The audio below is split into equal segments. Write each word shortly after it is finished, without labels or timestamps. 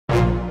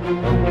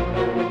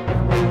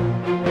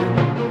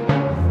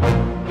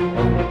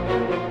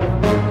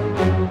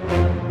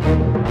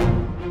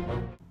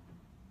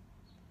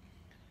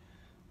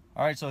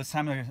Alright, so it's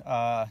time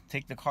to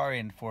take the car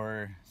in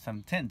for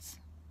some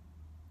tints,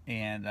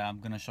 and I'm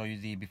going to show you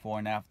the before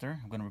and after.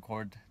 I'm going to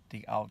record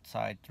the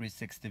outside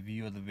 360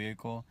 view of the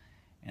vehicle,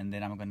 and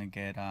then I'm going to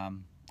get,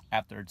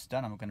 after it's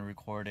done, I'm going to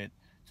record it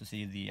to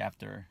see the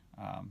after,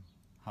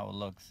 how it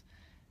looks.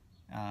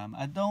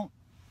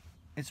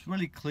 It's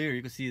really clear.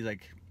 You can see,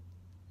 like,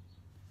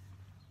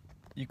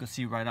 you can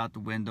see right out the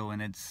window,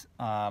 and it's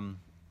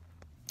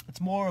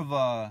more of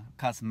a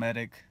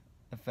cosmetic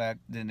effect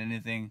than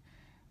anything.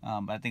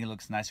 But I think it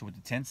looks nicer with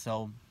the tint,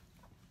 so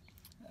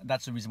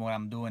that's the reason why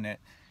I'm doing it.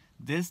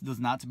 This does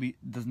not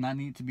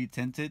need to be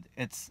tinted.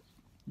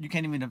 You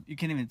can't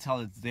even tell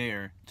it's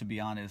there, to be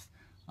honest.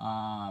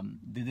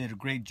 They did a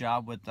great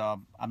job with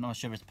I'm not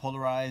sure if it's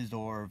polarized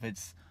or if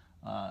it's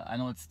I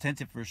know it's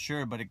tinted for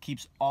sure, but it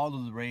keeps all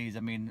of the rays,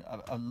 I mean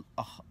a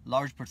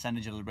large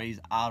percentage of the rays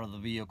out of the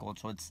vehicle,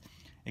 so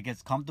it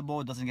gets comfortable.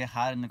 It doesn't get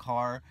hot in the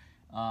car.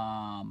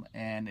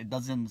 And it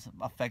doesn't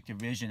affect your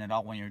vision at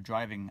all when you're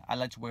driving. I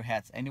like to wear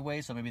hats anyway,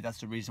 so maybe that's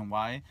the reason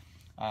why.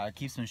 It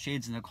keeps some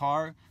shades in the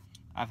car.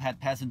 I've had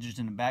passengers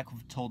in the back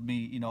who've told me,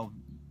 you know,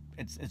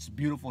 it's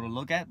beautiful to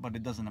look at, but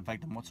it doesn't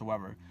affect them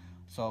whatsoever.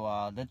 So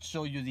let's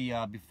show you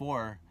the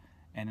before,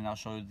 and then I'll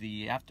show you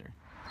the after.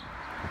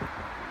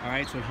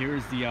 Alright, so here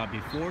is the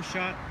before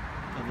shot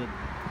of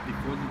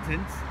before the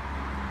tints.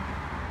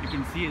 You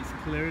can see it's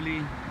clearly,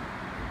 you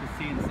can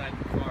see inside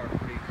the car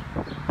pretty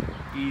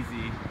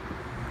easy.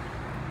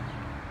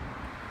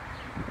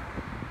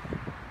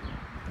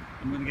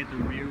 I'm going to get the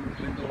rear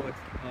window,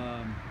 it's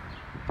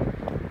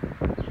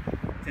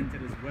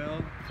tinted as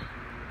well.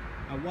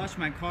 I washed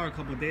my car a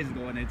couple of days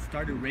ago and it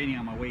started raining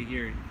on my way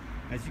here.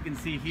 As you can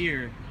see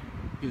here,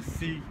 you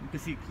can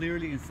see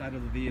clearly inside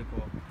of the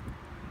vehicle.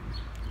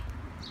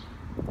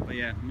 But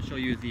yeah, let me show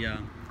you the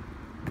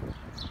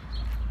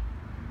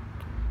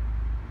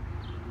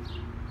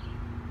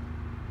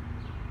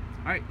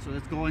Alright, so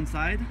let's go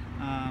inside,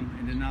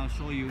 and then I'll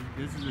show you.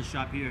 This is a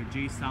shop here,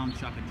 J Sound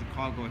Shop in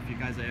Chicago. If you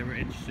guys are ever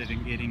interested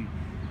in getting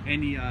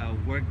any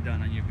work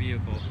done on your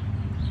vehicle,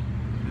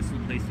 this is the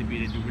place to be.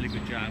 They do a really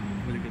good job,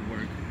 really good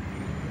work.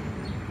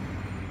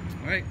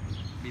 Alright,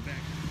 be back.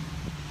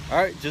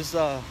 Alright, just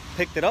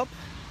picked it up.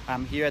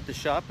 I'm here at the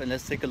shop, and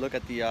let's take a look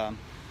at the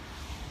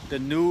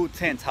new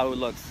tint, how it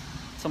looks.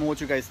 Tell me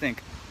what you guys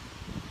think.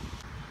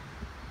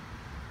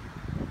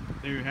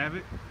 There you have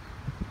it.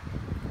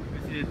 You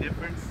see the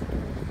difference?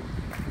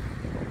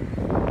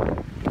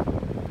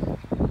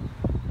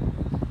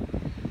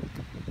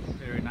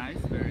 Very nice,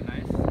 very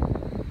nice.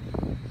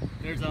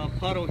 There's a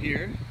puddle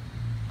here,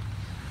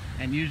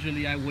 and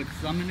usually I would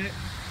summon it.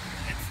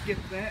 Let's skip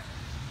that.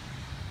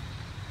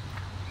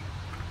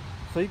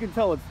 So you can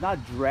tell it's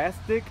not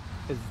drastic,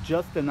 it's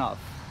just enough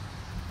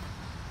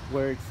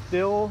where it's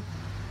still,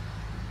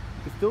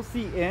 you can still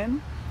see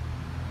in,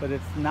 but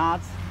it's not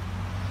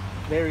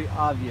very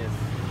obvious.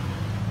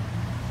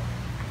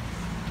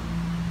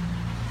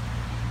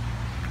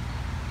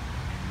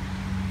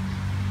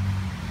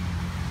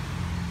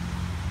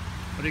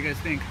 What do you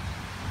guys think?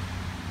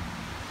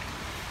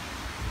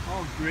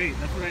 Oh great,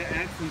 that's what I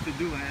asked them to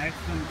do. I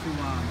asked them to,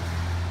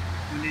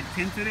 when they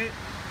tinted it,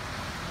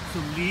 to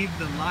leave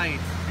the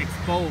light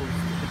exposed,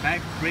 the back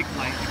brake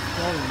light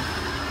exposed,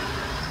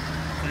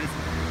 so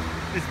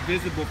it's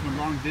visible from a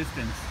long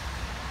distance.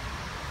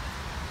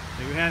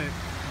 There we have it.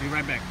 Be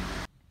right back.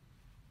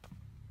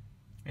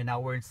 And now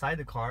we're inside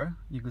the car.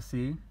 You can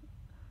see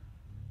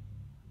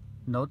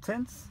no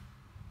tints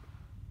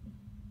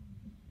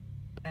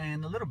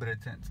and a little bit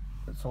of tint.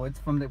 So it's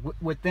from the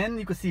within,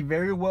 you can see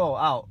very well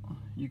out.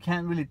 You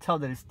can't really tell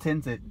that it's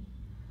tinted,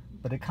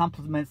 but it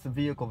complements the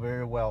vehicle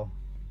very well.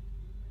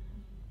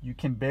 You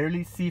can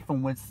barely see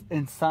from what's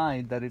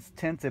inside that it's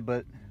tinted,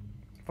 but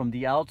from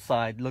the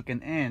outside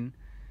looking in,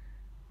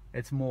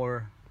 it's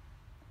more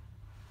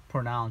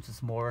pronounced,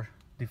 it's more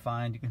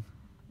defined,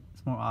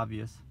 it's more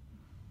obvious.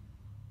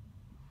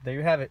 There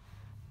you have it.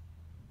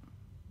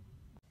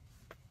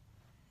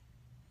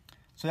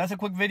 So that's a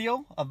quick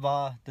video of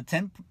the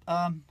tint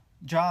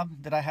job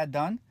that I had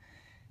done,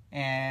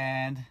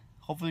 and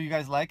hopefully you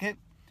guys like it.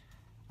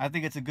 I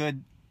think it's a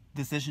good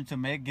decision to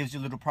make. Gives you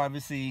a little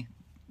privacy.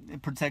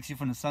 It protects you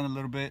from the sun a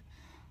little bit.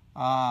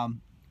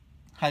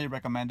 Highly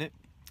recommend it.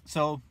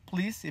 So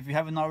please, if you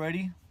haven't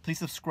already, please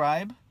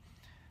subscribe,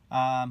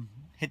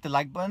 hit the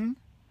like button,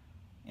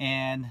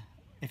 and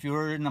if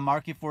you're in the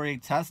market for a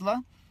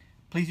Tesla,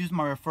 please use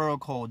my referral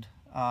code.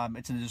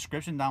 It's in the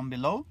description down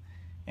below,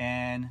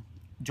 and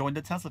join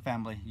the Tesla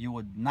family. You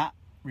would not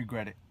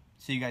regret it.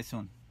 See you guys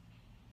soon.